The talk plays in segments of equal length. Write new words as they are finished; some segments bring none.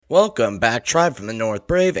Welcome back, Tribe from the North,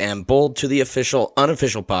 brave and bold, to the official,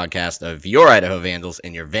 unofficial podcast of your Idaho Vandals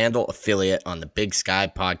and your Vandal affiliate on the Big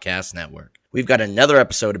Sky Podcast Network. We've got another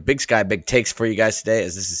episode of Big Sky Big Takes for you guys today,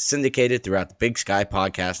 as this is syndicated throughout the Big Sky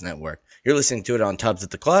Podcast Network. You're listening to it on Tubbs at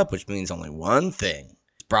the Club, which means only one thing.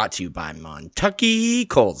 It's brought to you by Montucky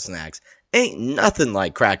Cold Snacks. Ain't nothing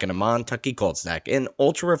like cracking a Montucky Cold Snack, an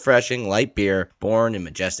ultra-refreshing light beer born in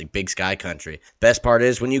majestic Big Sky country. Best part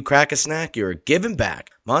is, when you crack a snack, you're giving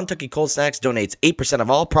back. Montucky Cold Snacks donates 8% of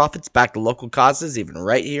all profits back to local causes, even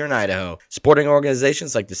right here in Idaho, supporting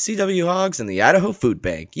organizations like the CW Hogs and the Idaho Food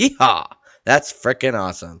Bank. Yeehaw! That's frickin'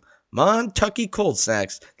 awesome. Montucky Cold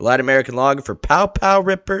Snacks, the Latin American lager for pow pow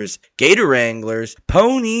rippers, gator wranglers,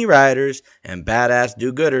 pony riders, and badass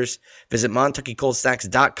do-gooders. Visit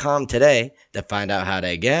MontuckyColdSnacks.com today to find out how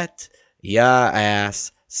to get ya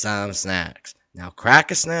ass some snacks. Now crack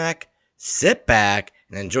a snack, sit back,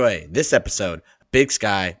 and enjoy this episode of Big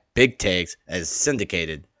Sky Big Takes as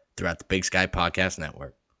syndicated throughout the Big Sky Podcast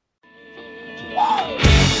Network.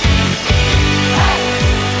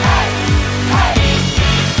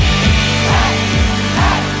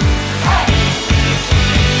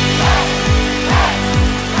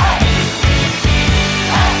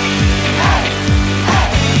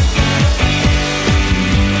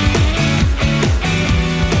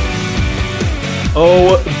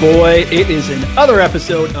 Oh boy, it is another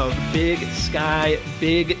episode of Big Sky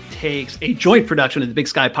Big Takes, a joint production of the Big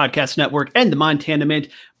Sky Podcast Network and the Montana Mint,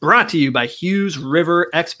 brought to you by Hughes River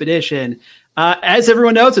Expedition. As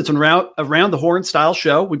everyone knows, it's an around the horn style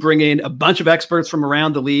show. We bring in a bunch of experts from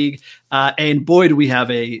around the league, and boy, do we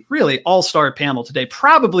have a really all-star panel today.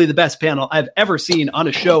 Probably the best panel I've ever seen on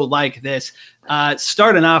a show like this.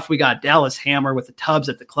 Starting off, we got Dallas Hammer with the Tubbs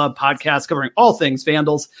at the Club podcast, covering all things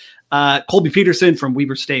Vandals. Colby Peterson from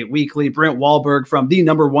Weber State Weekly, Brent Wahlberg from the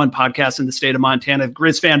 #1 podcast in the state of Montana,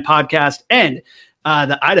 Grizz Fan Podcast, and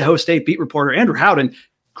the Idaho State beat reporter, Andrew Howden.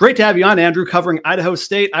 Great to have you on, Andrew, covering Idaho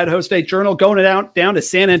State Journal, going down to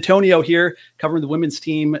San Antonio here, covering the women's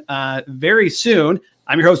team very soon.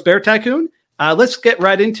 I'm your host, Bear Tycoon. Let's get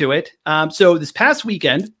right into it. So this past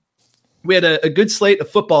weekend, we had a good slate of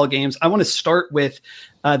football games. I want to start with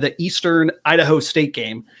the Eastern Idaho State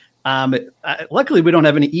game. Luckily, we don't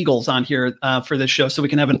have any Eagles on here for this show, so we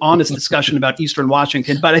can have an honest discussion about Eastern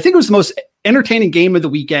Washington. But I think it was the most entertaining game of the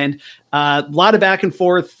weekend. A lot of back and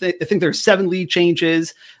forth. I think there's 7 lead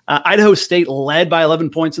changes. Idaho State led by 11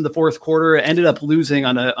 points in the fourth quarter, ended up losing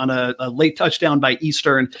on a late touchdown by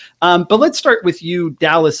Eastern. But let's start with you,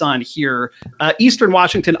 Dallas, on here. Eastern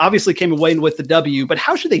Washington obviously came away with the W, but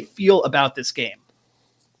how should they feel about this game?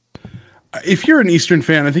 If you're an Eastern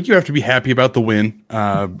fan, I think you have to be happy about the win.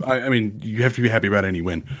 I mean, you have to be happy about any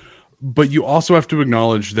win. But you also have to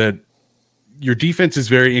acknowledge that your defense is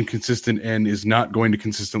very inconsistent and is not going to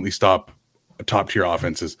consistently stop top-tier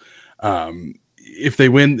offenses. If they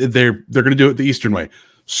win, they're going to do it the Eastern way,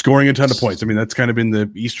 scoring a ton of points. I mean, that's kind of been the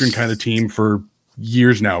Eastern kind of team for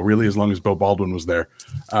years now, really, as long as Bo Baldwin was there.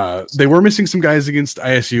 They were missing some guys against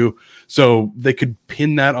ISU, so they could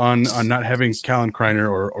pin that on not having Callan Kreiner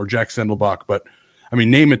or Jack Sendelbach. But I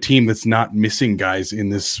mean, name a team that's not missing guys in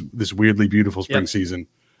this weirdly beautiful spring season.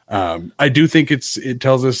 I do think it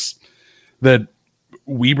tells us that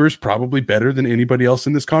Weber's probably better than anybody else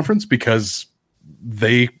in this conference because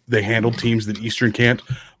they handle teams that Eastern can't.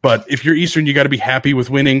 But if you're Eastern, you got to be happy with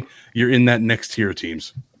winning. You're in that next tier of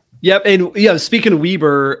teams. Yep. And speaking of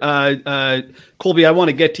Weber, Colby, I want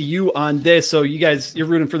to get to you on this. So you're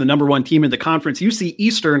rooting for the #1 team in the conference. You see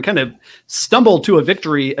Eastern kind of stumble to a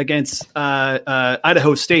victory against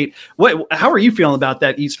Idaho State. How are you feeling about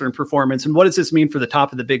that Eastern performance, and what does this mean for the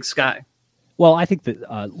top of the Big Sky? Well, I think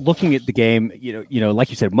that looking at the game, you know,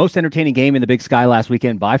 like you said, most entertaining game in the Big Sky last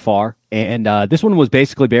weekend by far. And this one was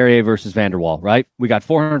basically Barrier versus Vanderwall, right? We got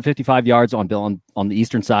 455 yards on the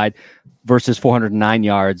Eastern side versus 409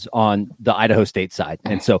 yards on the Idaho State side.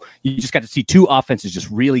 And so you just got to see 2 offenses just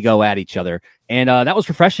really go at each other. And that was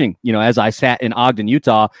refreshing, you know, as I sat in Ogden,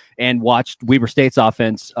 Utah, and watched Weber State's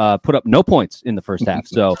offense put up no points in the first half.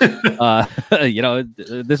 So, you know,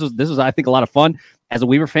 this was, I think, a lot of fun. As a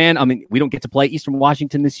Weber fan, I mean, we don't get to play Eastern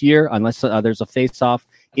Washington this year unless there's a face-off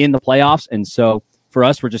in the playoffs. And so for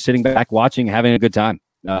us, we're just sitting back watching, having a good time.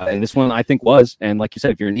 And this one, I think, was. And like you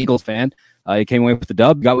said, if you're an Eagles fan, you came away with the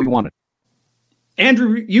dub, got what you wanted.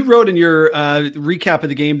 Andrew, you wrote in your recap of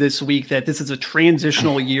the game this week that this is a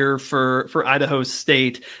transitional year for Idaho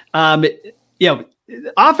State.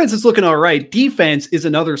 Offense is looking all right. Defense is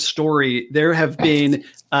another story. There have been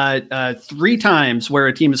 3 times where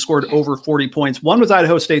a team has scored over 40 points. One was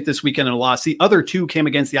Idaho State this weekend in a loss. The other 2 came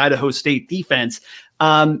against the Idaho State defense.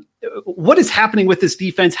 what is happening with this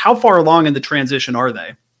defense? How far along in the transition are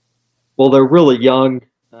they? Well, they're really young.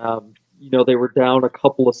 They were down a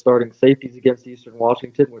couple of starting safeties against Eastern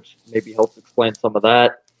Washington, which maybe helps explain some of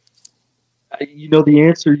that. The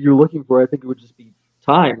answer you're looking for, I think it would just be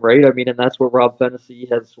time, right? I mean, and that's what Rob Fennessy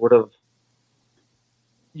has sort of,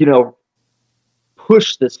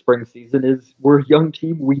 pushed this spring season is we're a young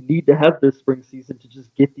team. We need to have this spring season to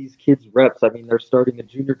just get these kids reps. I mean, they're starting a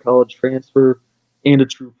junior college transfer and a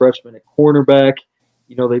true freshman at cornerback.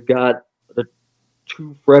 They've got the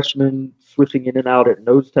 2 freshmen switching in and out at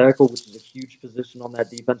nose tackle, which is a huge position on that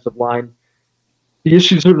defensive line. The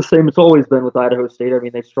issues are the same it's always been with Idaho State. I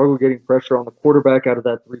mean, they struggle getting pressure on the quarterback out of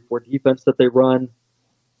that 3-4 defense that they run.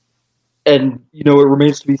 And, it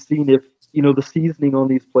remains to be seen if, the seasoning on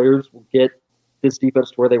these players will get this defense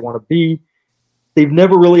to where they want to be. They've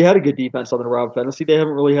never really had a good defense under Rob Fennessy. They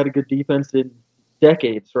haven't really had a good defense in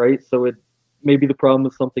decades, right? So it maybe the problem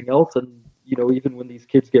is something else. And, even when these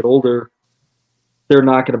kids get older, they're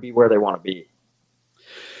not going to be where they want to be.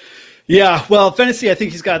 Yeah, well, Fennessy, I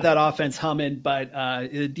think he's got that offense humming, but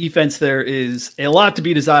the defense, there is a lot to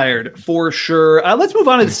be desired for sure. Let's move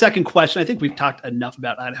on to the second question. I think we've talked enough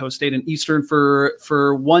about Idaho State and Eastern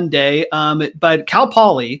for one day, but Cal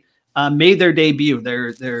Poly made their debut,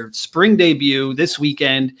 their spring debut this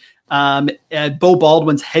weekend at Bo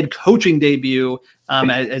Baldwin's head coaching debut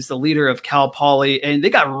as the leader of Cal Poly, and they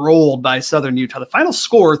got rolled by Southern Utah. The final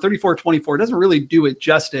score, 34-24, doesn't really do it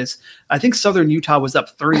justice. I think Southern Utah was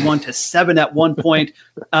up 31-7 at one point.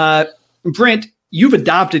 Brent, you've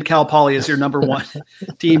adopted Cal Poly as your number one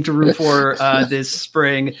team to root for this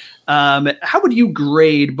spring. How would you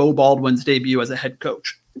grade Bo Baldwin's debut as a head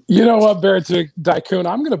coach? You know what, Barrett Daikun,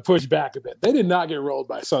 I'm going to push back a bit. They did not get rolled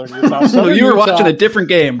by Southern Utah. You were watching a different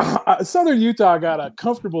game. Southern Utah got a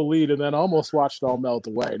comfortable lead and then almost watched it all melt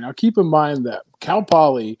away. Now, keep in mind that Cal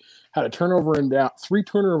Poly had a three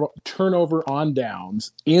turnover on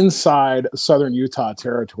downs inside Southern Utah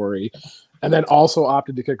territory, and then also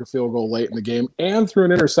opted to kick a field goal late in the game and threw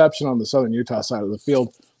an interception on the Southern Utah side of the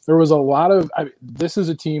field. There was a lot of this is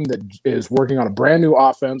a team that is working on a brand new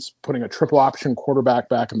offense, putting a triple option quarterback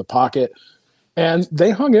back in the pocket. And they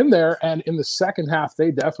hung in there. And in the second half, they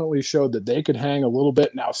definitely showed that they could hang a little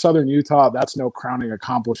bit. Now, Southern Utah, that's no crowning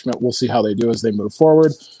accomplishment. We'll see how they do as they move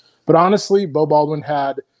forward. But honestly, Bo Baldwin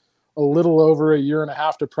had a little over a year and a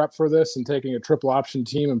half to prep for this and taking a triple option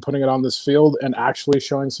team and putting it on this field and actually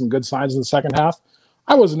showing some good signs in the second half.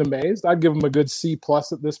 I wasn't amazed. I'd give him a good C+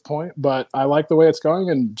 at this point, but I like the way it's going.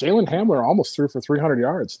 And Jalen Hamler almost threw for 300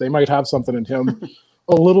 yards. They might have something in him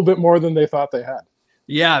a little bit more than they thought they had.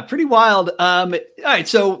 Yeah, pretty wild. All right,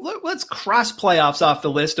 so let's cross playoffs off the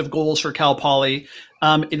list of goals for Cal Poly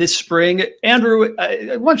this spring. Andrew,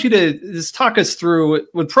 I want you to just talk us through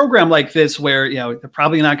with a program like this where, they're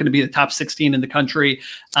probably not going to be the top 16 in the country.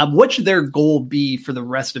 What should their goal be for the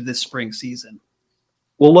rest of this spring season?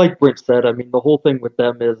 Well, like Brent said, I mean, the whole thing with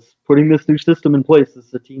them is putting this new system in place. This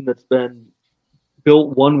is a team that's been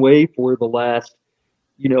built one way for the last,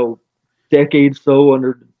 decade so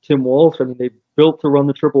under Tim Walsh. I mean, they built to run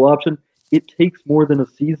the triple option. It takes more than a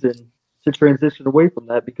season to transition away from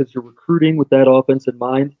that because you're recruiting with that offense in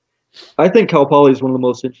mind. I think Cal Poly is one of the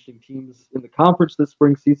most interesting teams in the conference this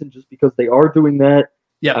spring season just because they are doing that.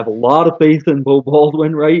 Yeah. I have a lot of faith in Bo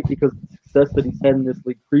Baldwin, right, because of the success that he's had in this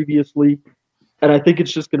league previously. And I think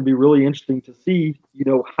it's just going to be really interesting to see,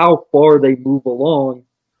 how far they move along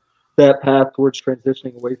that path towards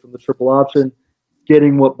transitioning away from the triple option,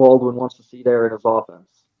 getting what Baldwin wants to see there in his offense.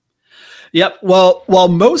 Yep. Well, while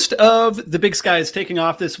most of the Big Sky is taking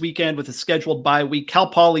off this weekend with a scheduled bye week, Cal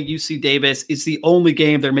Poly UC Davis is the only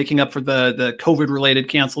game they're making up for the COVID-related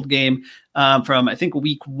canceled game from, I think,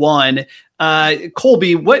 week 1.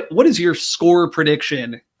 Colby, what is your score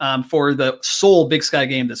prediction for the sole Big Sky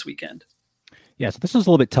game this weekend? Yeah, so this is a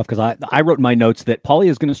little bit tough because I wrote in my notes that Poly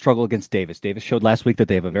is going to struggle against Davis. Davis showed last week that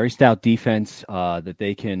they have a very stout defense, that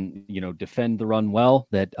they can, defend the run well,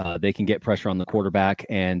 that they can get pressure on the quarterback.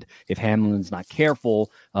 And if Hamlin's not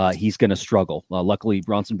careful, he's going to struggle. Luckily,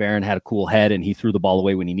 Bronson Barron had a cool head and he threw the ball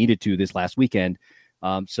away when he needed to this last weekend.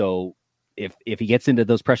 So if he gets into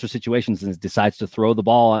those pressure situations and decides to throw the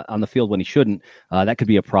ball on the field when he shouldn't, that could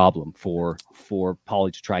be a problem for Poly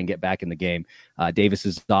to try and get back in the game.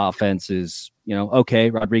 Davis's offense is, okay.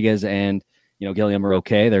 Rodriguez and, Gilliam are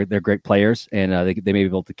okay. They're great players and they may be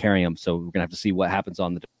able to carry them. So we're going to have to see what happens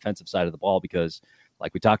on the defensive side of the ball because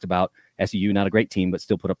like we talked about, SEU, not a great team, but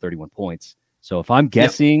still put up 31 points. So if I'm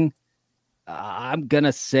guessing, I'm going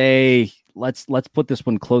to say, let's put this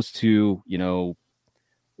one close to,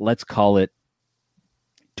 let's call it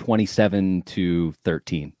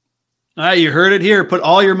 27-13. All right, you heard it here. Put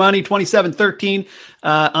all your money, 27-13,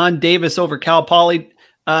 on Davis over Cal Poly.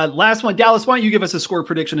 Last one, Dallas, why don't you give us a score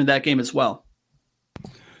prediction in that game as well?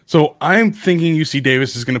 So I'm thinking UC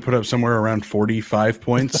Davis is going to put up somewhere around 45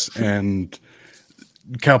 points, and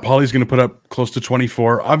Cal Poly is going to put up close to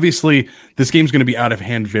 24. Obviously, this game's going to be out of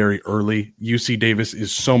hand very early. UC Davis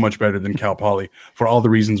is so much better than Cal Poly for all the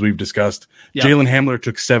reasons we've discussed. Yep. Jalen Hamler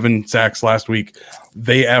took 7 sacks last week.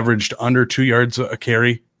 They averaged under 2 yards a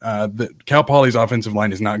carry. The Cal Poly's offensive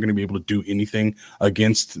line is not going to be able to do anything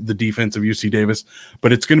against the defense of UC Davis,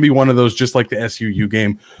 but it's going to be one of those, just like the SUU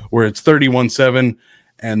game, where it's 31-7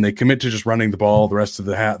 and they commit to just running the ball the rest of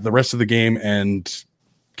the game, and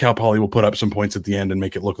Cal Poly will put up some points at the end and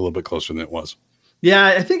make it look a little bit closer than it was. Yeah,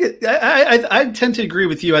 I think I tend to agree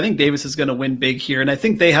with you. I think Davis is going to win big here, and I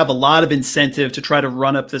think they have a lot of incentive to try to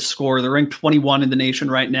run up the score. They're ranked 21 in the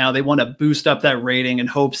nation right now. They want to boost up that rating in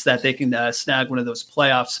hopes that they can snag one of those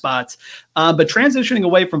playoff spots. But transitioning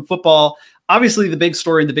away from football, obviously the big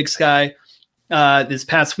story in the Big Sky this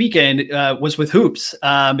past weekend was with hoops.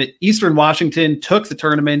 Eastern Washington took the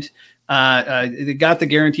tournament. They got the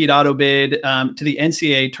guaranteed auto bid to the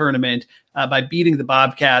NCAA tournament by beating the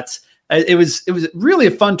Bobcats. It was really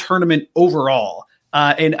a fun tournament overall.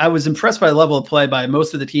 And I was impressed by the level of play by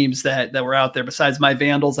most of the teams that were out there. Besides my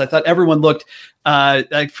Vandals, I thought everyone looked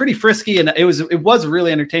like pretty frisky, and it was a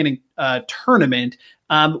really entertaining tournament.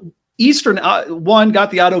 Eastern one got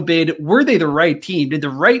the auto bid. Were they the right team? Did the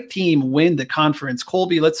right team win the conference?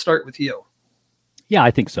 Colby, let's start with you. Yeah, I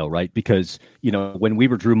think so, right? Because, when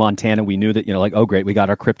Weber drew Montana, we knew that, oh, great, we got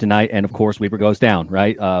our kryptonite. And, of course, Weber goes down,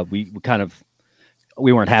 right?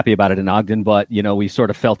 We weren't happy about it in Ogden, but, we sort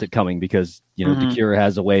of felt it coming because, DeCure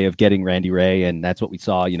has a way of getting Randy Ray, and that's what we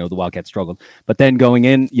saw. The Wildcats struggled. But then going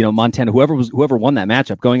in, Montana, whoever won that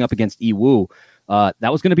matchup, going up against EWU,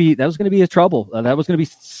 that was going to be a trouble. That was going to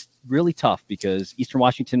be really tough because Eastern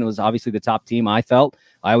Washington was obviously the top team. I felt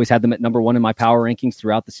I always had them at number 1 in my power rankings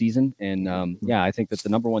throughout the season. And I think that the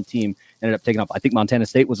number 1 team ended up taking off. I think Montana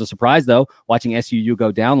State was a surprise though. Watching SUU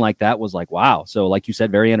go down like that was like, wow. So like you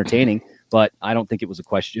said, very entertaining, but I don't think it was a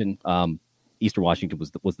question. Eastern Washington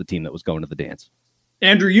was the team that was going to the dance.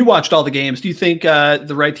 Andrew, you watched all the games. Do you think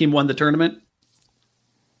the right team won the tournament?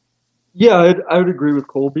 Yeah, I would agree with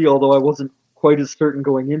Colby, although I wasn't quite as certain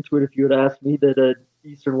going into it. If you had asked me that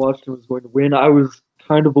Eastern Washington was going to win, I was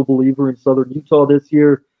kind of a believer in Southern Utah this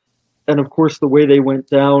year. And of course, the way they went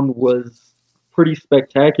down was pretty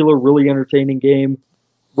spectacular, really entertaining game.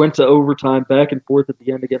 Went to overtime, back and forth at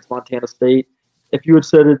the end against Montana State. If you had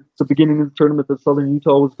said at the beginning of the tournament that Southern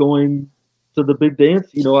Utah was going to the big dance,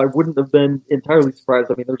 I wouldn't have been entirely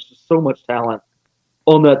surprised. I mean, there's just so much talent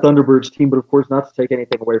on that Thunderbirds team, but of course, not to take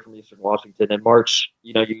anything away from Eastern Washington. In March,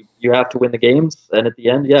 you have to win the games, and at the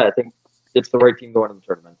end, I think it's the right team going to the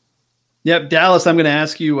tournament. Yep, Dallas, I'm going to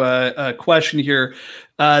ask you a question here.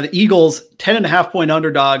 The Eagles, 10.5-point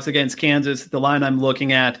underdogs against Kansas, the line I'm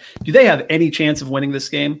looking at. Do they have any chance of winning this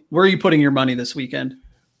game? Where are you putting your money this weekend?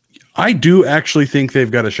 I do actually think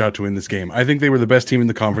they've got a shot to win this game. I think they were the best team in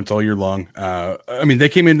the conference all year long. They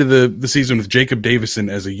came into the season with Jacob Davison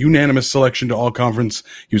as a unanimous selection to all conference.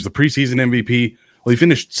 He was the preseason MVP. Well, he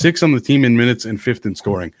finished 6th on the team in minutes and 5th in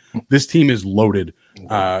scoring. This team is loaded.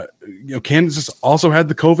 Kansas also had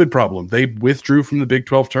the COVID problem. They withdrew from the Big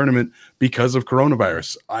 12 tournament because of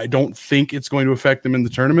coronavirus. I don't think it's going to affect them in the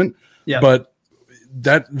tournament, but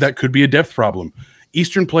that could be a depth problem.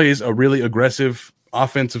 Eastern plays a really aggressive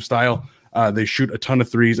offensive style. They shoot a ton of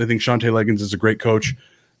threes. I think Shante Leggins is a great coach.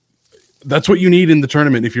 That's what you need in the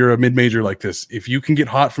tournament if you're a mid-major like this. If you can get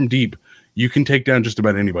hot from deep, you can take down just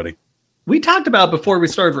about anybody. We talked about before we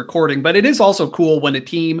started recording, but it is also cool when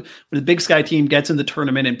the Big Sky team gets in the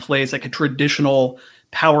tournament and plays like a traditional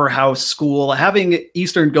powerhouse school. Having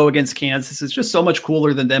Eastern go against Kansas is just so much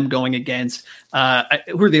cooler than them going against who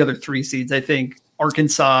are the other 3 seeds? I think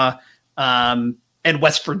Arkansas and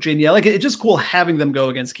West Virginia. Like, it's just cool having them go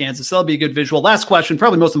against Kansas. So that'll be a good visual. Last question,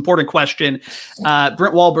 probably most important question.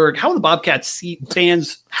 Brent Wahlberg, how are the Bobcats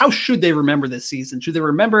fans, how should they remember this season? Should they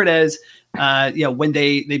remember it as when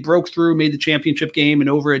they broke through, made the championship game in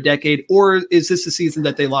over a decade, or is this the season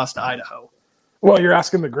that they lost to Idaho? Well, you're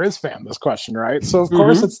asking the Grizz fan this question, right? So, of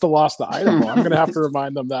course, it's the loss to Idaho. I'm going to have to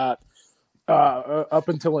remind them that up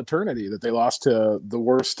until eternity that they lost to the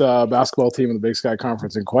worst basketball team in the Big Sky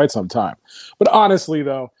Conference in quite some time. But honestly,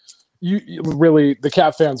 though, you really, the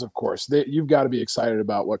Cat fans, of course, you've got to be excited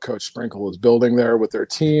about what Coach Sprinkle is building there with their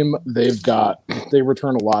team. They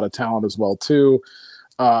return a lot of talent as well, too.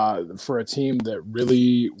 For a team that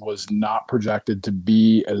really was not projected to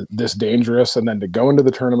be this dangerous, and then to go into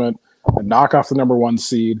the tournament and knock off the number 1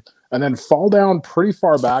 seed and then fall down pretty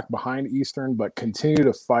far back behind Eastern, but continue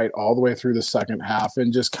to fight all the way through the second half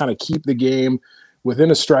and just kind of keep the game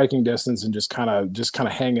within a striking distance and just kind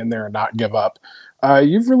of hang in there and not give up.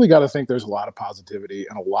 You've really got to think there's a lot of positivity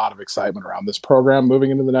and a lot of excitement around this program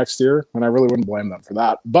moving into the next year, and I really wouldn't blame them for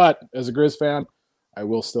that. But as a Grizz fan, I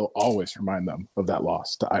will still always remind them of that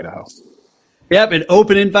loss to Idaho. Yep, an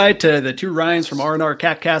open invite to the two Ryans from R&R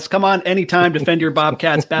CatCast. Come on anytime, defend your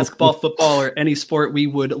Bobcats, basketball, football, or any sport. We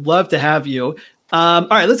would love to have you. All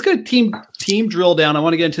right, let's go to team drill down. I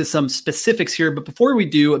want to get into some specifics here, but before we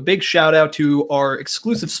do, a big shout out to our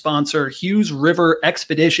exclusive sponsor, Hughes River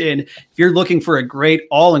Expedition. If you're looking for a great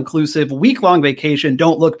all-inclusive week-long vacation,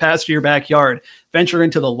 don't look past your backyard. Venture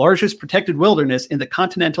into the largest protected wilderness in the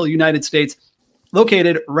continental United States,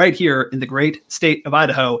 located right here in the great state of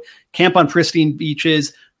Idaho. Camp on pristine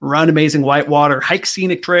beaches, run amazing whitewater, hike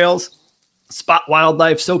scenic trails, spot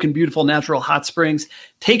wildlife, soak in beautiful natural hot springs,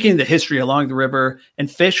 take in the history along the river,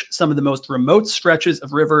 and fish some of the most remote stretches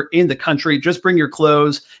of river in the country. Just bring your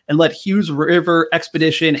clothes and let Hughes River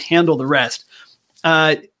Expedition handle the rest.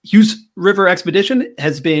 Hughes River Expedition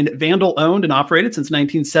has been Vandal owned and operated since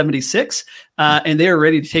 1976, and they are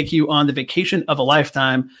ready to take you on the vacation of a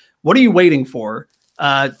lifetime. What are you waiting for?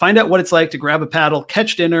 Find out what it's like to grab a paddle,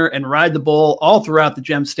 catch dinner, and ride the bull all throughout the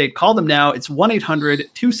Gem State. Call them now. It's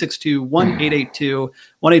 1-800-262-1882,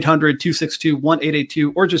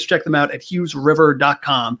 1-800-262-1882, or just check them out at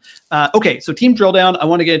hughesriver.com. Okay, so team drill down. I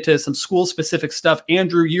want to get into some school-specific stuff.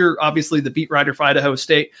 Andrew, you're obviously the beat writer for Idaho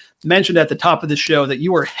State. Mentioned at the top of the show that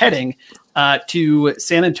you are heading to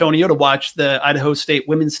San Antonio to watch the Idaho State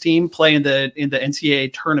women's team play in the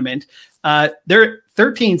NCAA tournament. They're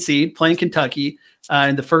 13 seed playing Kentucky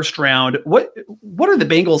in the first round. What are the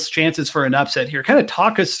Bengals' chances for an upset here? Kind of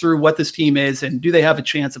talk us through what this team is, and do they have a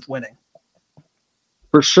chance of winning?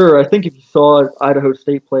 For sure. I think if you saw Idaho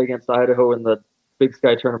State play against Idaho in the Big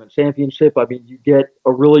Sky Tournament Championship, I mean, you get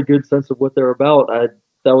a really good sense of what they're about.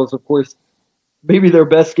 That was, of course, maybe their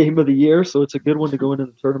best game of the year, so it's a good one to go into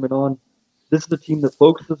the tournament on. This is a team that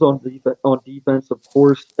focuses on defense. Of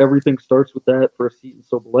course, everything starts with that for a Seton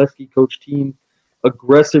Sobolewski coach team.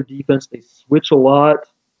 Aggressive defense. They switch a lot,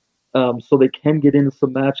 so they can get into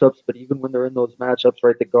some matchups. But even when they're in those matchups,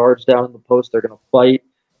 right, the guards down in the post, they're going to fight.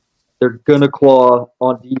 They're going to claw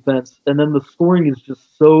on defense. And then the scoring is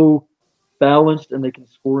just so balanced, and they can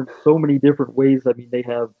score in so many different ways. I mean, they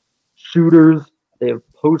have shooters. They have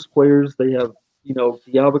post players. They have,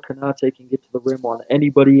 Diaba Kanate can get to the rim on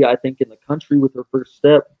anybody, I think, in the country with her first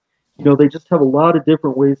step. They just have a lot of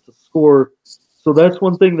different ways to score. So that's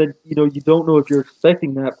one thing that, you don't know if you're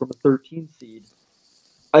expecting that from a 13 seed.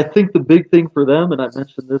 I think the big thing for them, and I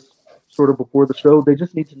mentioned this sort of before the show, they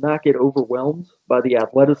just need to not get overwhelmed by the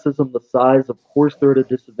athleticism, the size. Of course, they're at a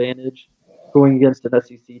disadvantage going against an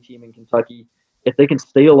SEC team in Kentucky. If they can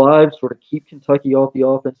stay alive, sort of keep Kentucky off the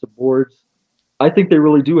offensive boards, I think they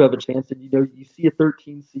really do have a chance. And, you see a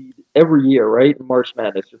 13 seed every year, right, in March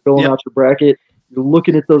Madness. You're filling out your bracket. You're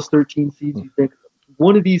looking at those 13 seeds. You think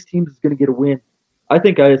one of these teams is going to get a win. I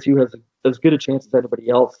think ISU has as good a chance as anybody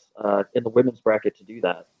else in the women's bracket to do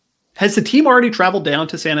that. Has the team already traveled down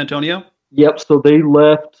to San Antonio? Yep. So they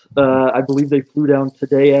left. I believe they flew down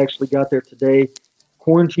today. Actually got there today.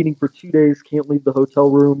 Quarantining for 2 days. Can't leave the hotel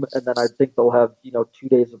room. And then I think they'll have 2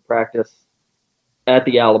 days of practice at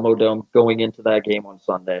the Alamo Dome going into that game on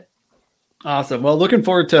Sunday. Awesome. Well, looking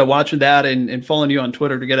forward to watching that and following you on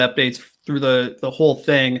Twitter to get updates through the whole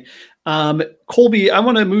thing. Colby, I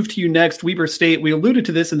want to move to you next. Weber State, we alluded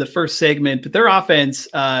to this in the first segment, but their offense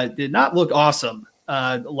did not look awesome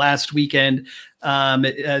last weekend.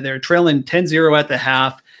 They're trailing 10-0 at the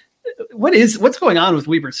half. What's going on with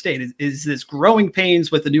Weber State? Is this growing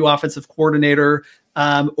pains with the new offensive coordinator,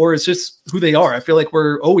 or is just who they are? I feel like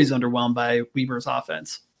we're always underwhelmed by Weber's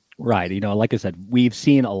offense. Right. Like I said, we've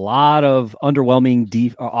seen a lot of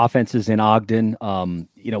underwhelming offenses in Ogden. A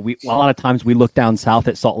lot of times we look down south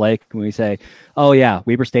at Salt Lake and we say, oh yeah,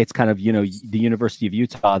 Weber State's kind of, the University of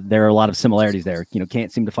Utah. There are a lot of similarities there.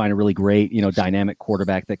 Can't seem to find a really great, dynamic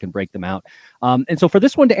quarterback that can break them out. And so for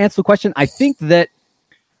this one, to answer the question, I think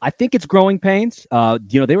it's growing pains.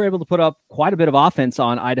 They were able to put up quite a bit of offense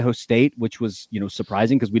on Idaho State, which was,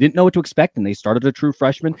 surprising because we didn't know what to expect. And they started a true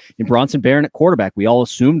freshman in Bronson Barron at quarterback. We all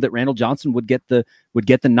assumed that Randall Johnson would get the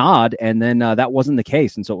nod, and then that wasn't the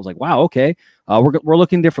case. And so it was like, wow, okay, we're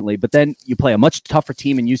looking differently. But then you play a much tougher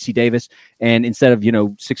team in UC Davis, and instead of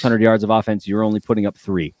 600 yards of offense, you're only putting up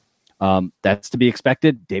 3. That's to be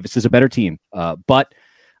expected. Davis is a better team, but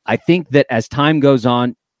I think that as time goes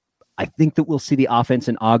on, I think that we'll see the offense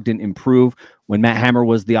in Ogden improve. When Matt Hammer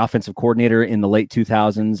was the offensive coordinator in the late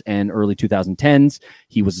 2000s and early 2010s,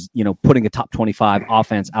 he was, putting a top 25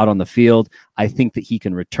 offense out on the field. I think that he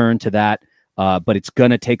can return to that. But it's going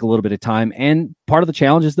to take a little bit of time. And part of the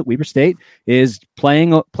challenge is that Weber State is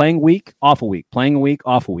playing a week, off a week, playing a week,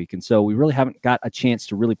 off a week. And so we really haven't got a chance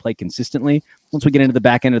to really play consistently. Once we get into the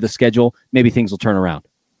back end of the schedule, maybe things will turn around.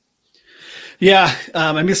 Yeah,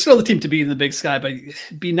 it's still the team to beat in the Big Sky, but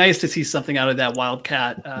it'd be nice to see something out of that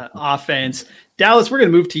Wildcat offense. Dallas, we're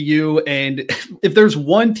going to move to you. And if there's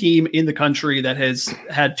one team in the country that has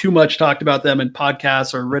had too much talked about them in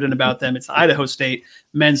podcasts or written about them, it's the Idaho State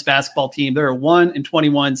men's basketball team. They're a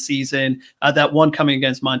 1-21 season, that one coming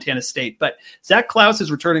against Montana State. But Zach Klaus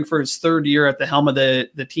is returning for his third year at the helm of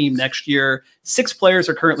the team next year. 6 players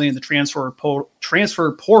are currently in the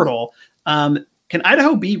transfer portal. Can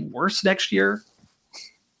Idaho be worse next year?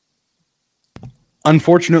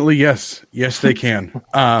 Unfortunately, yes. Yes, they can.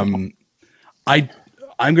 I'm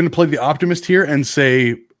going to play the optimist here and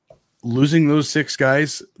say losing those 6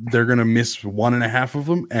 guys, they're going to miss 1.5 of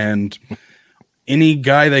them. And any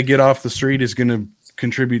guy they get off the street is going to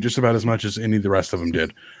contribute just about as much as any of the rest of them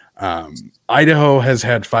did. Idaho has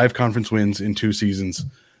had 5 conference wins in 2 seasons.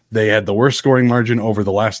 They had the worst scoring margin over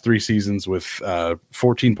the last 3 seasons with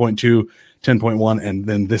 14.2, 10.1, and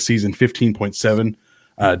then this season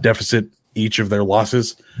 15.7 deficit each of their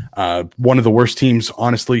losses. One of the worst teams,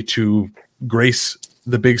 honestly, to grace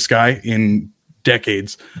the Big Sky in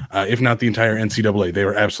decades, if not the entire NCAA. They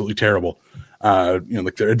were absolutely terrible.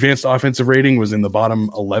 Their advanced offensive rating was in the bottom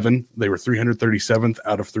 11. They were 337th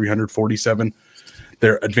out of 347.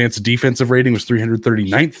 Their advanced defensive rating was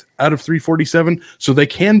 339th out of 347. So they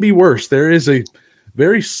can be worse. There is a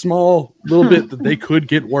very small little bit that they could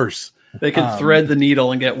get worse. They can thread the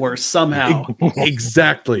needle and get worse somehow.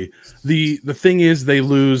 Exactly. The thing is they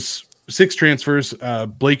lose 6 transfers,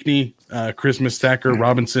 Blakeney, Christmas, Thacker,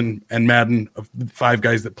 Robinson, and Madden, 5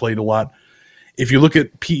 guys that played a lot. If you look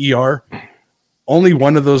at PER, only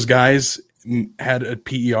one of those guys had a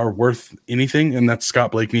PER worth anything, and that's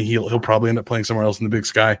Scott Blakeney. He'll probably end up playing somewhere else in the Big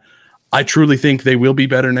Sky. I truly think they will be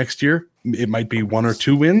better next year. It might be 1 or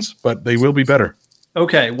 2 wins, but they will be better.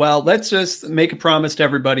 Okay, well, let's just make a promise to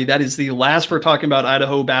everybody. That is the last we're talking about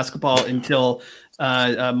Idaho basketball until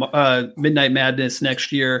Midnight Madness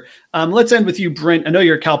next year. Let's end with you, Brent. I know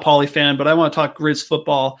you're a Cal Poly fan, but I want to talk Grizz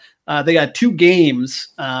football. They got 2 games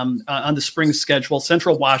on the spring schedule,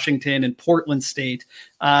 Central Washington and Portland State.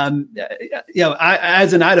 As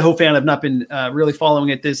an Idaho fan, I've not been really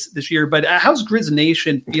following it this year, but how's Grizz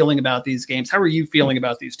Nation feeling about these games? How are you feeling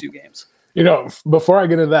about these 2 games? Before I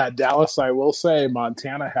get into that, Dallas, I will say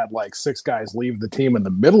Montana had like 6 guys leave the team in the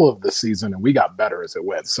middle of the season, and we got better as it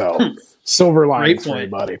went. So silver lining for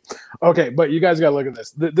everybody. Okay, but you guys got to look at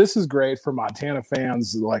this. This is great for Montana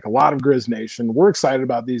fans, like a lot of Grizz Nation. We're excited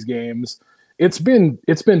about these games. It's been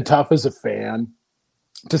tough as a fan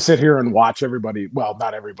to sit here and watch everybody. Well,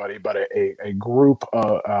 not everybody, but a group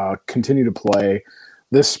continue to play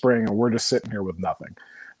this spring, and we're just sitting here with nothing.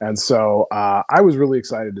 And so I was really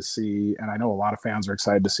excited to see, and I know a lot of fans are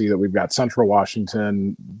excited to see that we've got Central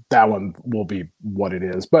Washington. That one will be what it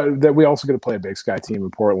is. But that we also get to play a Big Sky team in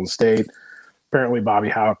Portland State. Apparently Bobby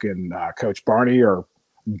Hauck and Coach Barney are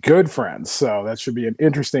good friends. So that should be an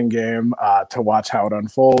interesting game to watch how it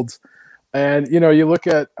unfolds. And, you look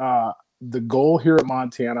at the goal here at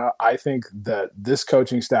Montana. I think that this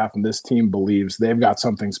coaching staff and this team believes they've got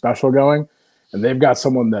something special going. And they've got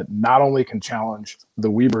someone that not only can challenge the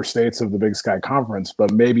Weber states of the Big Sky Conference,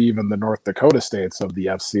 but maybe even the North Dakota states of the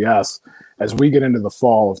FCS as we get into the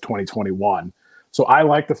fall of 2021. So I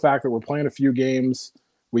like the fact that we're playing a few games.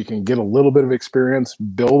 We can get a little bit of experience,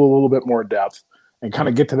 build a little bit more depth, and kind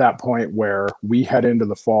of get to that point where we head into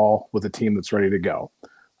the fall with a team that's ready to go.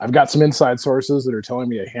 I've got some inside sources that are telling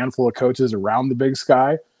me a handful of coaches around the Big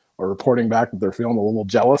Sky are reporting back that they're feeling a little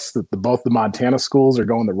jealous that both the Montana schools are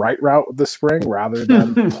going the right route this spring rather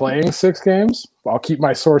than playing 6 games. I'll keep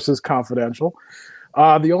my sources confidential.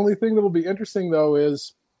 The only thing that will be interesting, though,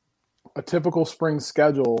 is a typical spring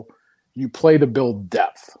schedule, you play to build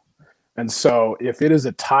depth. And so if it is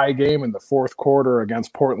a tie game in the 4th quarter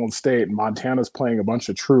against Portland State and Montana's playing a bunch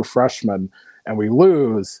of true freshmen and we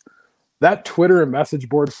lose, that Twitter and message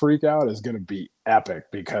board freak out is going to be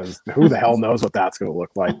epic because who the hell knows what that's going to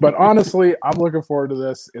look like. But honestly, I'm looking forward to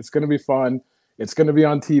this. It's going to be fun. It's going to be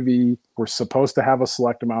on TV. We're supposed to have a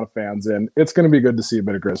select amount of fans in. It's going to be good to see a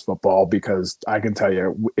bit of Grizz football because I can tell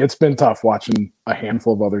you it's been tough watching a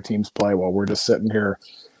handful of other teams play while we're just sitting here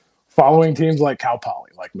following teams like Cal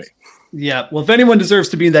Poly, like me. Yeah, well, if anyone deserves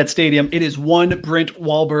to be in that stadium, it is one Brent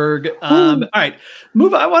Wahlberg. All right,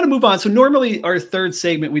 I want to move on. So normally our third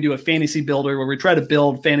segment, we do a fantasy builder where we try to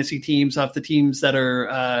build fantasy teams off the teams that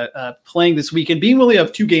are playing this weekend. Being we only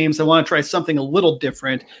have 2 games, I want to try something a little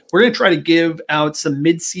different. We're going to try to give out some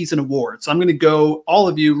mid-season awards. So I'm going to go all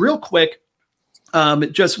of you real quick.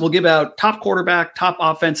 We'll give out top quarterback, top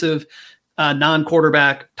offensive,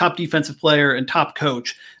 non-quarterback, top defensive player, and top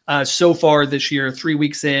coach. So far this year, 3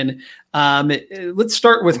 weeks in. Let's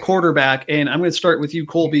start with quarterback, and I'm going to start with you,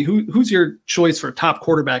 Colby. Who's your choice for top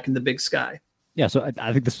quarterback in the Big Sky? Yeah, so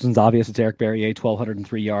I think this one's obvious. It's Eric Barriere,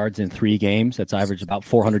 1,203 yards in 3 games. That's averaged about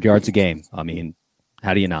 400 yards a game. I mean,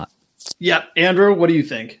 how do you not? Yeah, Andrew, what do you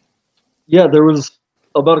think? Yeah, there was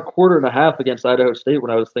about a quarter and a half against Idaho State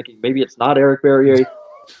when I was thinking maybe it's not Eric Barriere.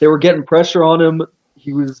 They were getting pressure on him.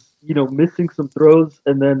 He was missing some throws,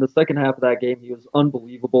 and then the second half of that game, he was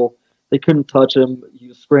unbelievable. They couldn't touch him. He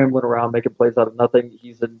was scrambling around, making plays out of nothing.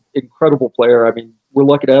 He's an incredible player. I mean, we're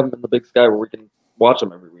lucky to have him in the Big Sky where we can watch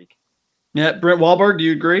him every week. Yeah, Brent Wahlberg, do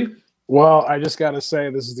you agree? Well, I just got to say,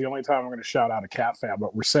 this is the only time I'm going to shout out a Cat fan,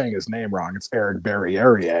 but we're saying his name wrong. It's Eric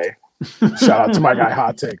Barriere. Shout out to my guy,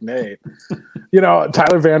 Hot Take Nate.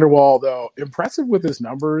 Tyler Vanderwall, though, impressive with his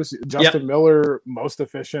numbers. Justin Miller, most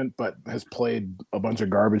efficient, but has played a bunch of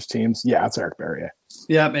garbage teams. Yeah, it's Eric Barriere.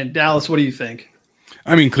 Yeah, and Dallas, what do you think?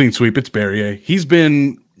 I mean, clean sweep. It's Barriere. He's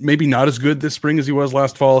been maybe not as good this spring as he was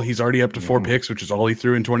last fall. He's already up to 4 picks, which is all he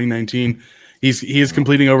threw in 2019. He is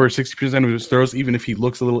completing over 60% of his throws, even if he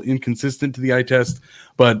looks a little inconsistent to the eye test.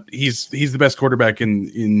 But he's the best quarterback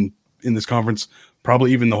in this conference,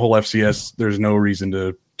 probably even the whole FCS. There's no reason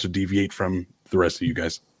to deviate from the rest of you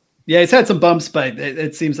guys. Yeah, he's had some bumps, but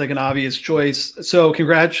it seems like an obvious choice. So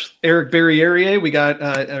congrats, Eric Barriere. We got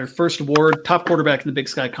our first award, top quarterback in the Big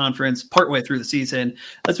Sky Conference, partway through the season.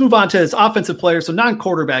 Let's move on to his offensive player. So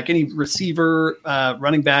non-quarterback, any receiver,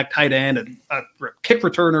 running back, tight end, and kick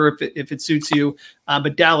returner if it suits you.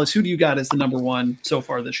 But Dallas, who do you got as the number one so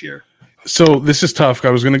far this year? So this is tough.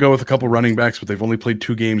 I was going to go with a couple running backs, but they've only played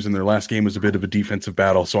 2 games, and their last game was a bit of a defensive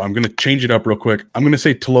battle. So I'm going to change it up real quick. I'm going to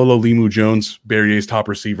say Talolo Limu-Jones, Barriere's top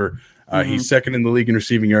receiver. He's second in the league in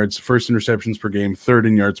receiving yards, first in receptions per game, third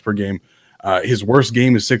in yards per game. His worst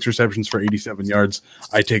game is 6 receptions for 87 yards.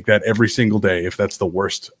 I take that every single day if that's the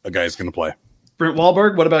worst a guy's going to play. Brent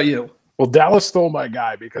Wahlberg, what about you? Well, Dallas stole my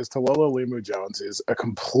guy because Talolo Limu-Jones is a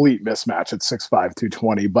complete mismatch at 6'5",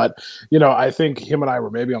 220. But, I think him and I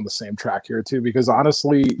were maybe on the same track here too, because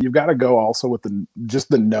honestly, you've got to go also with just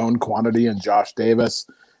the known quantity in Josh Davis.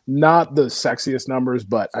 Not the sexiest numbers,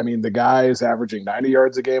 but, I mean, the guy is averaging 90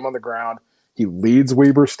 yards a game on the ground. He leads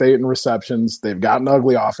Weber State in receptions. They've got an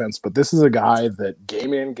ugly offense, but this is a guy that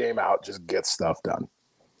game in, game out just gets stuff done.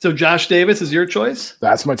 So Josh Davis is your choice?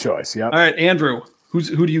 That's my choice, yeah. All right, Andrew.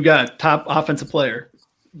 Who do you got? Top offensive player?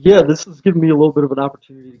 Yeah, this is giving me a little bit of an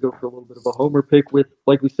opportunity to go for a little bit of a homer pick with,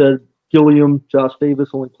 like we said, Gilliam, Josh Davis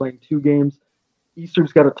only playing 2 games.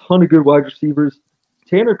 Eastern's got a ton of good wide receivers.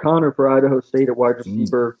 Tanner Connor for Idaho State at wide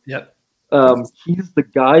receiver. Yep. He's the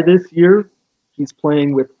guy this year. He's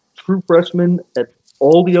playing with true freshmen at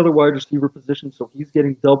all the other wide receiver positions, so he's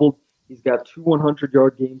getting doubled. He's got 2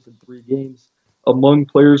 100-yard games in 3 games. Among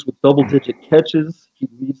players with double-digit catches, he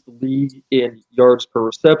leads the league in yards per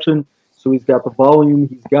reception. So he's got the volume,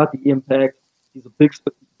 he's got the impact. He's a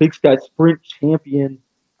Big Sky sprint champion.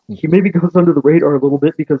 He maybe goes under the radar a little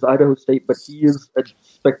bit because Idaho State, but he is a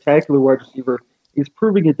spectacular wide receiver. He's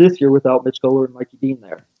proving it this year without Mitch Guller and Mikey Dean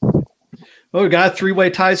there. Well, we got a 3-way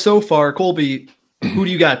tie so far. Colby, who do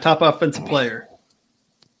you got? Top offensive player?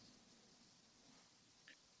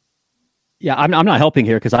 Yeah, I'm not helping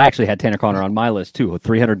here because I actually had Tanner Connor on my list too.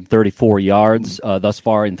 334 yards thus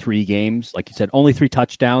far in 3 games. Like you said, only 3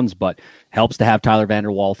 touchdowns, but helps to have Tyler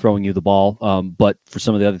Vanderwall throwing you the ball. But for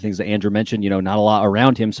some of the other things that Andrew mentioned, not a lot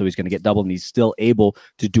around him, so he's going to get doubled, and he's still able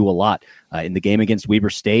to do a lot. In the game against Weber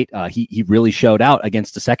State, he really showed out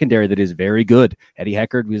against a secondary that is very good. Eddie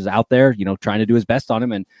Heckard was out there, trying to do his best on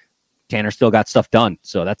him, and Tanner still got stuff done.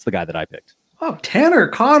 So that's the guy that I picked. Oh, Tanner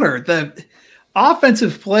Connor, the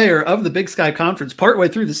offensive player of the Big Sky Conference partway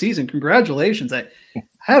through the season. Congratulations. I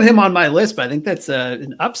had him on my list, but I think that's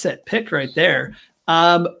an upset pick right there.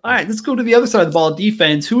 All right, let's go to the other side of the ball,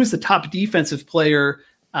 defense. Who is the top defensive player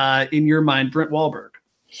in your mind, Brent Wahlberg?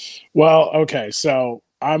 Well, okay, so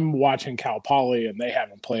I'm watching Cal Poly, and they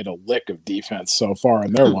haven't played a lick of defense so far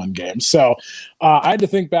in their 1 game. So I had to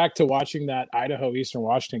think back to watching that Idaho Eastern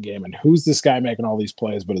Washington game, and who's this guy making all these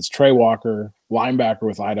plays? But it's Trey Walker, linebacker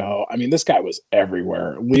with Idaho. I mean, this guy was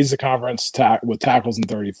everywhere. Leads the conference with tackles in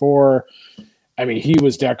 34. I mean, he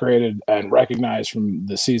was decorated and recognized from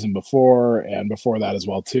the season before and before that as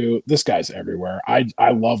well too. This guy's everywhere.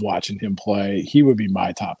 I love watching him play. He would be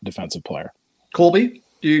my top defensive player. Colby,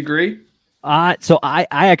 do you agree? So I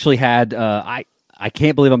actually had I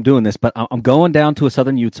can't believe I'm doing this, but I'm going down to a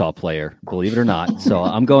Southern Utah player, believe it or not. So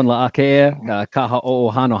I'm going La'akea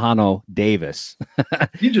Kaha'ohanohano Davis.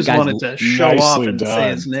 You just wanted to show off and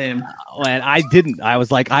say his name. And I didn't. I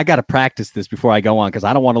was like, I got to practice this before I go on because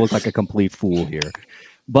I don't want to look like a complete fool here.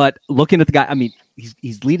 But looking at the guy, I mean,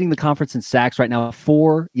 he's leading the conference in sacks right now.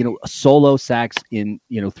 4, solo sacks in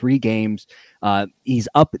 3 games. He's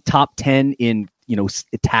up top 10 in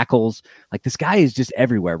tackles. Like, this guy is just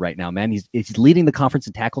everywhere right now, man. He's leading the conference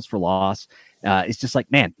in tackles for loss. It's just like,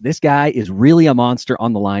 man, this guy is really a monster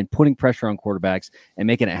on the line, putting pressure on quarterbacks and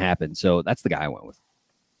making it happen. So that's the guy I went with.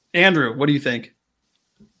 Andrew, what do you think?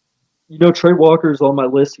 Trey Walker's on my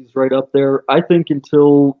list. He's right up there. I think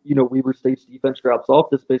until, Weber State's defense drops off,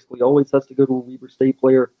 this basically always has to go to a Weber State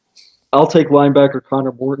player. I'll take linebacker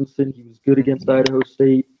Connor Mortensen. He was good against Idaho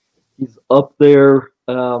State. He's up there,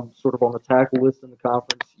 sort of on the tackle list in the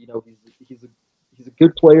conference. He's a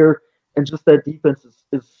good player, and just that defense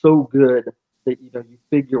is so good that you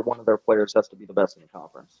figure one of their players has to be the best in the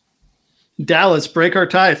conference. Dallas, break our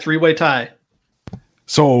tie, 3-way tie.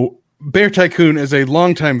 So Bear Tycoon is a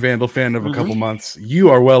longtime Vandal fan of a couple months. You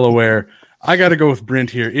are well aware. I got to go with Brent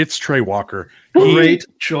here. It's Trey Walker. Great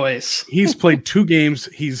choice. He's played 2 games.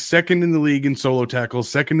 He's second in the league in solo tackles,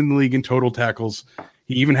 second in the league in total tackles.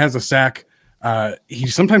 He even has a sack. He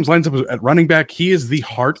sometimes lines up at running back. He is the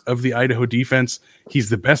heart of the Idaho defense. He's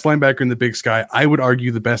the best linebacker in the Big Sky. I would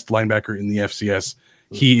argue the best linebacker in the FCS.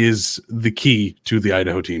 He is the key to the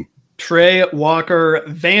Idaho team. Trey Walker,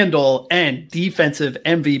 Vandal, and defensive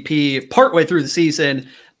MVP partway through the season.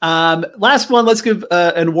 Last one, let's give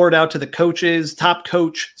an award out to the coaches. Top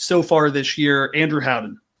coach so far this year, Andrew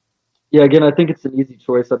Howden. Yeah, again, I think it's an easy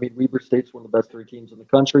choice. I mean, Weber State's one of the best 3 teams in the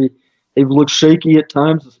country. They've looked shaky at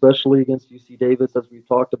times, especially against UC Davis, as we've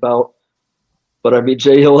talked about. But, I mean,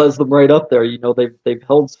 Jay Hill has them right up there. They've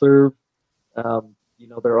held serve.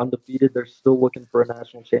 They're undefeated. They're still looking for a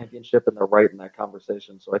national championship, and they're right in that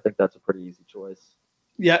conversation. So I think that's a pretty easy choice.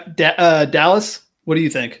 Yeah. Dallas, what do you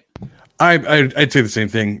think? I'd say the same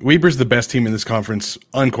thing. Weber's the best team in this conference,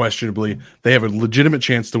 unquestionably. They have a legitimate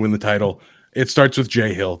chance to win the title. It starts with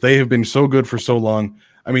Jay Hill. They have been so good for so long.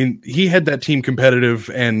 I mean, he had that team competitive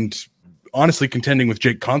and honestly contending with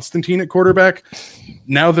Jake Constantine at quarterback.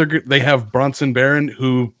 Now they have Bronson Barron,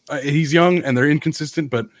 who he's young and they're inconsistent,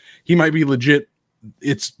 but he might be legit.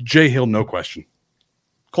 It's Jay Hill, no question.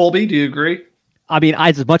 Colby, do you agree? I mean,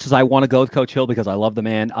 as much as I want to go with Coach Hill because I love the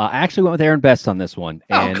man, I actually went with Aaron Best on this one.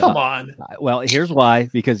 And, come on. Well, here's why.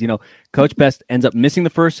 Because, Coach Best ends up missing the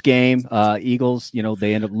first game. Eagles,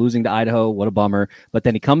 they end up losing to Idaho. What a bummer. But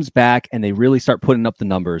then he comes back and they really start putting up the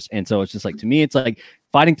numbers. And so it's just like, to me, it's like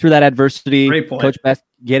fighting through that adversity. Great point. Coach Best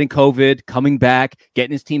getting COVID, coming back,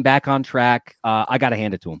 getting his team back on track. I got to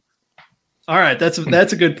hand it to him. All right. That's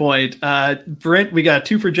a good point. Brent, we got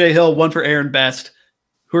 2 for Jay Hill, 1 for Aaron Best.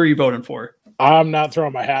 Who are you voting for? I'm not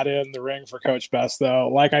throwing my hat in the ring for Coach Best, though.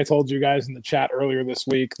 Like I told you guys in the chat earlier this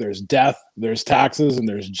week, there's death, there's taxes, and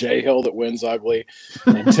there's Jay Hill that wins ugly.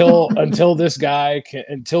 Until this guy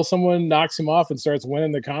until someone knocks him off and starts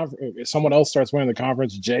winning the conference, someone else starts winning the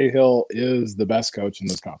conference, Jay Hill is the best coach in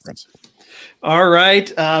this conference. All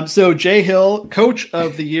right. So Jay Hill, coach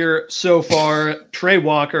of the year so far. Trey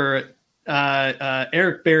Walker,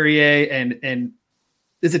 Eric Barrier, and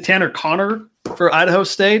is it Tanner Connor for Idaho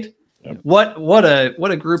State? Yep. What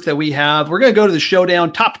a group that we have. We're going to go to the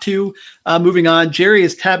showdown, top 2. Moving on, Jerry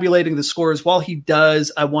is tabulating the scores. While he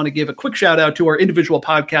does, I want to give a quick shout out to our individual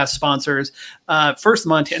podcast sponsors. First,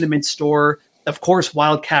 Montana Mint Store, of course,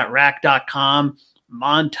 WildcatRack.com,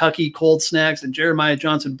 Montucky Cold Snacks, and Jeremiah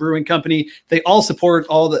Johnson Brewing Company. They all support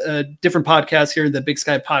all the different podcasts here in the Big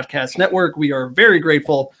Sky Podcast Network. We are very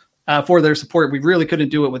grateful for their support. We really couldn't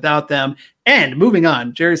do it without them. And moving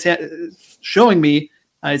on, Jerry's showing me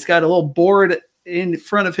he's got a little board in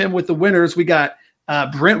front of him with the winners. We got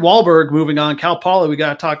Brent Wahlberg moving on. Cal Poly, we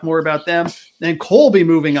got to talk more about them. And Colby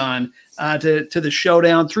moving on to the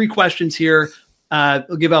showdown. 3 questions here.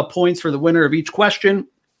 We'll give out points for the winner of each question.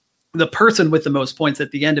 The person with the most points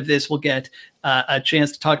at the end of this will get a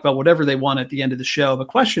chance to talk about whatever they want at the end of the show. But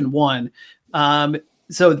question 1.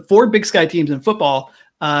 So 4 Big Sky teams in football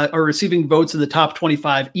are receiving votes in the top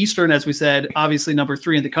 25. Eastern, as we said, obviously number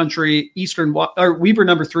 3 in the country. Weber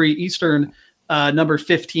number 3, Eastern number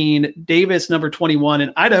 15, Davis number 21,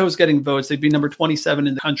 and Idaho's getting votes. They'd be number 27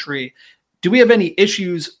 in the country. Do we have any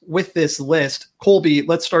issues with this list? Colby,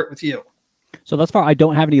 let's start with you. So thus far, I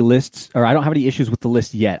don't have any lists, or I don't have any issues with the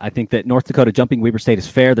list yet. I think that North Dakota jumping Weber State is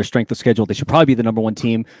fair. Their strength of schedule, they should probably be the number one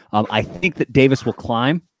team. I think that Davis will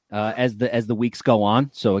climb as the weeks go on,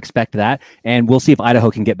 so expect that. And we'll see if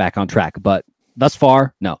Idaho can get back on track. But thus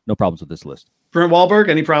far, no problems with this list. Brent Wahlberg,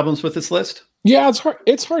 any problems with this list? Yeah,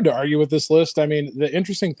 it's hard to argue with this list. I mean, the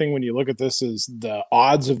interesting thing when you look at this is the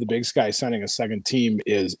odds of the Big Sky sending a second team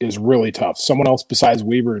is really tough. Someone else besides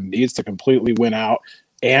Weber needs to completely win out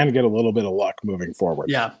and get a little bit of luck moving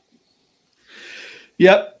forward. Yeah.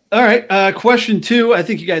 Yep. All right. Question 2. I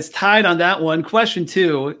think you guys tied on that one. Question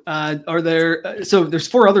 2. So there's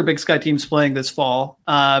 4 other Big Sky teams playing this fall.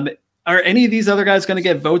 Are any of these other guys going to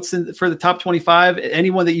get votes for the top 25?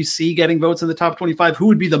 Anyone that you see getting votes in the top 25? Who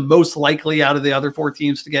would be the most likely out of the other 4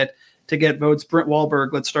 teams to get votes? Brent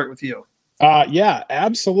Wahlberg, let's start with you. Yeah,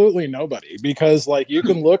 absolutely nobody. Because you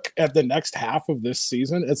can look at the next half of this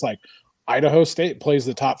season. It's like Idaho State plays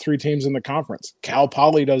the top 3 teams in the conference. Cal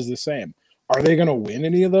Poly does the same. Are they going to win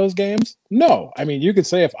any of those games? No. I mean, you could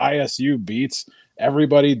say if ISU beats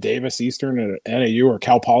everybody, Davis, Eastern, and NAU, or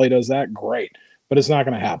Cal Poly does that, great. But it's not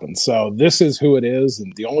going to happen. So this is who it is.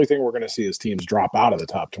 And the only thing we're going to see is teams drop out of the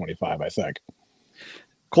top 25, I think.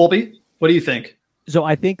 Colby, what do you think? So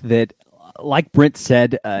I think that, like Brent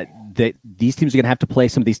said, that these teams are going to have to play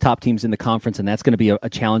some of these top teams in the conference, and that's going to be a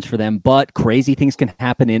challenge for them. But crazy things can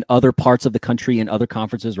happen in other parts of the country and other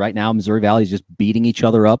conferences. Right now, Missouri Valley is just beating each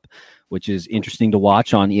other up, which is interesting to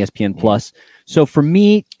watch on ESPN Plus. So for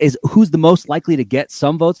me, is who's the most likely to get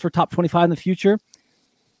some votes for top 25 in the future?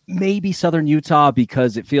 Maybe Southern Utah,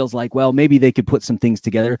 because it feels like, well, maybe they could put some things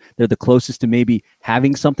together. They're the closest to maybe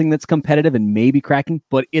having something that's competitive and maybe cracking,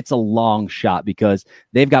 but it's a long shot because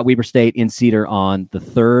they've got Weber State in Cedar on the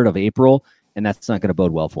 3rd of April, and that's not going to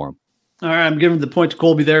bode well for them. All right, I'm giving the point to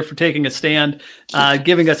Colby there for taking a stand,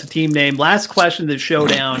 giving us a team name. Last question, the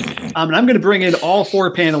showdown. And I'm going to bring in all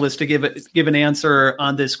 4 panelists to give an answer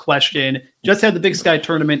on this question. Just had the Big Sky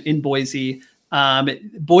tournament in Boise.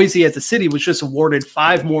 Boise as a city was just awarded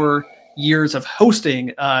 5 more years of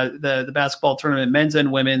hosting the basketball tournament, men's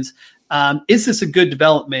and women's. Is this a good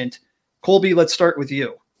development? Colby, let's start with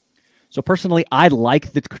you. So personally, I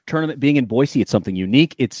like the tournament being in Boise. It's something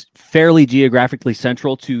unique. It's fairly geographically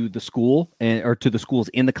central to the school or to the schools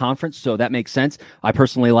in the conference. So that makes sense. I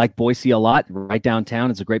personally like Boise a lot, right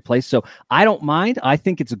downtown. It's a great place. So I don't mind. I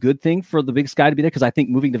think it's a good thing for the Big Sky to be there because I think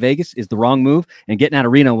moving to Vegas is the wrong move and getting out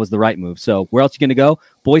of Reno was the right move. So where else are you going to go?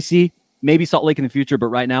 Boise, maybe Salt Lake in the future, but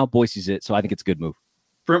right now Boise's it. So I think it's a good move.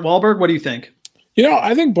 Brent Wahlberg, what do you think?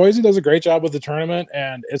 I think Boise does a great job with the tournament,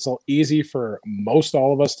 and it's easy for most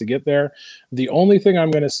all of us to get there. The only thing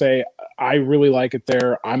I'm going to say, I really like it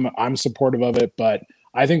there. I'm supportive of it, but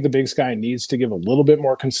I think the Big Sky needs to give a little bit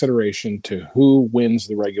more consideration to who wins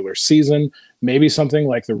the regular season. Maybe something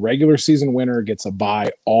like the regular season winner gets a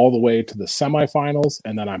bye all the way to the semifinals,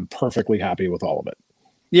 and then I'm perfectly happy with all of it.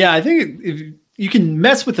 Yeah, I think if you can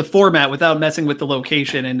mess with the format without messing with the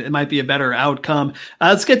location, and it might be a better outcome.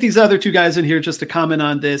 Let's get these other 2 guys in here just to comment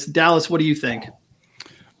on this. Dallas, what do you think?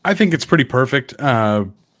 I think it's pretty perfect.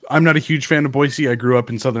 I'm not a huge fan of Boise. I grew up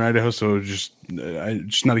in Southern Idaho, so I'm just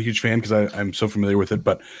not a huge fan because I'm so familiar with it.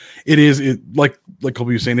 But like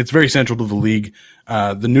Colby was saying, it's very central to the league.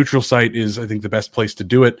 The neutral site is, I think, the best place to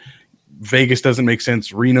do it. Vegas doesn't make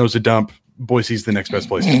sense. Reno's a dump. Boise's the next best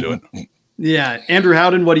place to do it. Yeah. Andrew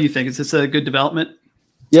Howden, what do you think? Is this a good development?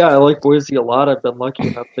 Yeah, I like Boise a lot. I've been lucky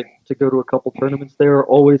enough to go to a couple tournaments there.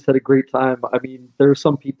 Always had a great time. I mean, there are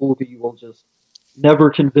some people who you will just never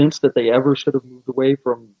convince that they ever should have moved away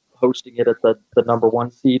from hosting it at the number 1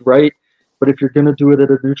 seed, right? But if you're going to do it at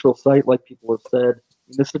a neutral site, like people have said,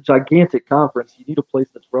 this is a gigantic conference. You need a place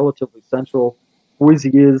that's relatively central. Boise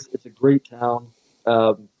is. It's a great town.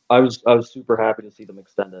 I was super happy to see them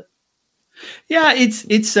extend it. Yeah,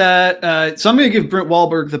 so I'm going to give Brent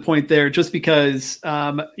Wahlberg the point there just because,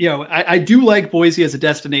 I do like Boise as a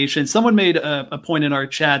destination. Someone made a point in our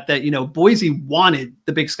chat that, Boise wanted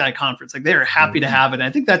the Big Sky Conference. Like they're happy to have it. And I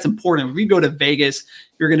think that's important. If we go to Vegas,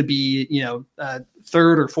 you're going to be,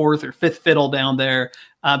 3rd or 4th or 5th fiddle down there.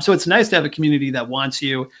 So it's nice to have a community that wants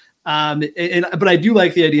you. But I do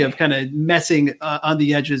like the idea of kind of messing on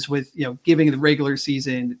the edges with, giving the regular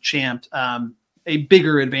season champ a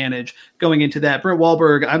bigger advantage going into that. Brent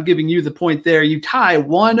Wahlberg, I'm giving you the point there. You tie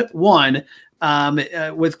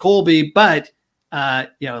 1-1 with Colby, but a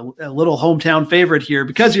little hometown favorite here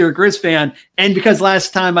because you're a Grizz fan and because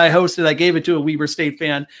last time I hosted, I gave it to a Weber State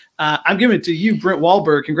fan. I'm giving it to you, Brent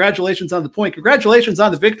Wahlberg. Congratulations on the point. Congratulations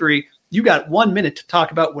on the victory. You got 1 minute to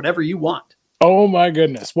talk about whatever you want. Oh my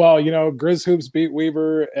goodness. Well, Grizz Hoops beat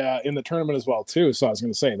Weber in the tournament as well too. So I was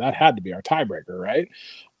going to say that had to be our tiebreaker, right?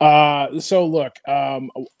 So look,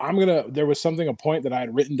 there was a point that I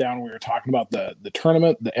had written down when we were talking about the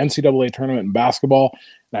tournament, the NCAA tournament in basketball.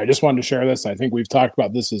 And I just wanted to share this. I think we've talked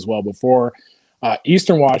about this as well before.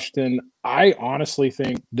 Eastern Washington, I honestly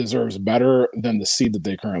think deserves better than the seed that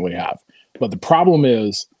they currently have. But the problem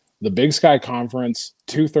is, the Big Sky Conference,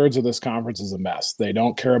 2/3 of this conference is a mess. They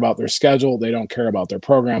don't care about their schedule. They don't care about their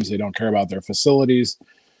programs. They don't care about their facilities.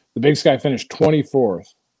 The Big Sky finished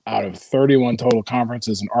 24th out of 31 total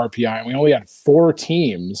conferences in RPI, and we only had 4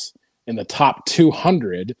 teams in the top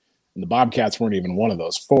 200, and the Bobcats weren't even one of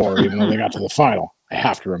those 4, even though they got to the final. I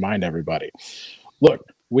have to remind everybody. Look,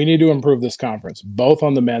 we need to improve this conference, both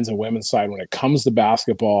on the men's and women's side. When it comes to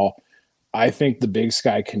basketball, I think the Big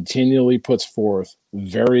Sky continually puts forth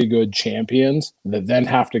very good champions that then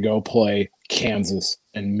have to go play Kansas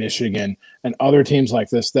and Michigan and other teams like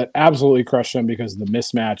this that absolutely crush them because the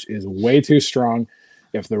mismatch is way too strong.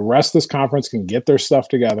 If the rest of this conference can get their stuff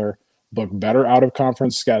together, book better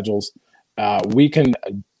out-of-conference schedules, we can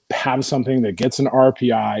have something that gets an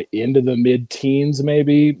RPI into the mid-teens,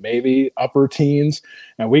 maybe upper teens,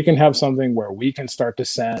 and we can have something where we can start to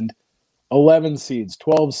send 11 seeds,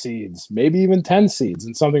 12 seeds, maybe even 10 seeds,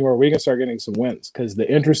 and something where we can start getting some wins. Because the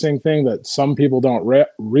interesting thing that some people don't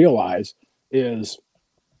realize is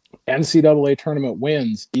NCAA tournament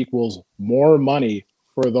wins equals more money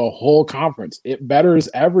for the whole conference. It betters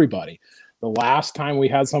everybody. The last time we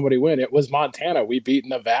had somebody win, it was Montana. We beat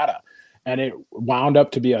Nevada, and it wound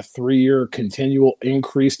up to be a 3-year continual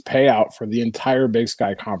increased payout for the entire Big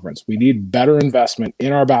Sky Conference. We need better investment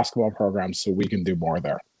in our basketball programs so we can do more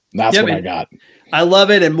there. That's what I got. I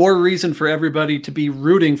love it, and more reason for everybody to be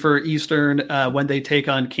rooting for Eastern when they take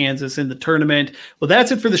on Kansas in the tournament. Well,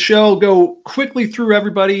 that's it for the show. Go quickly through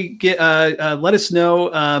everybody. Let us know,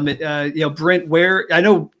 Brent, where I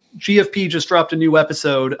know GFP just dropped a new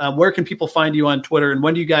episode. Where can people find you on Twitter, and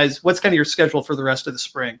what's kind of your schedule for the rest of the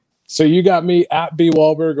spring? So you got me at B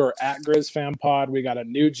Wahlberg or at GrizzFanPod. We got a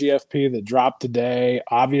new GFP that dropped today.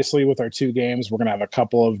 Obviously, with our 2 games, we're going to have a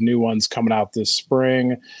couple of new ones coming out this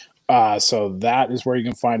spring. So that is where you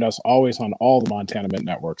can find us, always on all the Montana Mint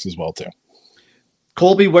networks as well, too.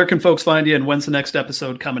 Colby, where can folks find you, and when's the next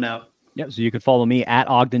episode coming out? Yeah, so you can follow me at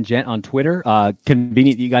Ogden Gent on Twitter.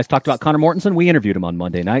 Convenient that you guys talked about Connor Mortensen. We interviewed him on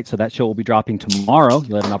Monday night, so that show will be dropping tomorrow.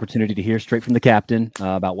 You'll have an opportunity to hear straight from the captain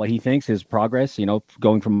about what he thinks, his progress,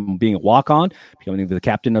 going from being a walk-on, becoming the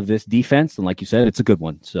captain of this defense. And like you said, it's a good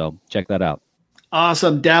one. So check that out.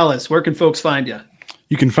 Awesome. Dallas, where can folks find you?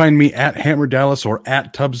 You can find me at Hammer Dallas or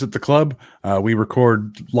at Tubbs at the Club. We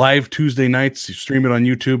record live Tuesday nights. You stream it on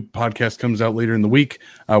YouTube. Podcast comes out later in the week.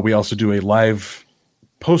 We also do a live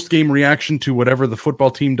post-game reaction to whatever the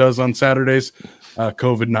football team does on Saturdays,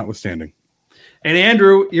 COVID notwithstanding. And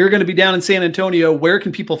Andrew, you're going to be down in San Antonio. Where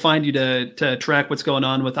can people find you to track what's going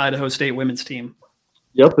on with Idaho State women's team?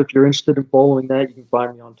 Yep, if you're interested in following that, you can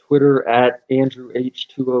find me on Twitter at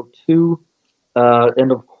AndrewH202.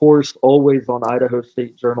 And of course, always on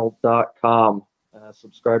IdahoStateJournal.com.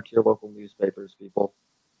 Subscribe to your local newspapers, people.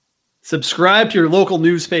 Subscribe to your local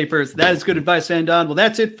newspapers. That is good advice to end on. Well,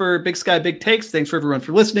 that's it for Big Sky Big Takes. Thanks for everyone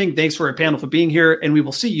for listening. Thanks for our panel for being here, and we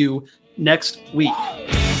will see you next week.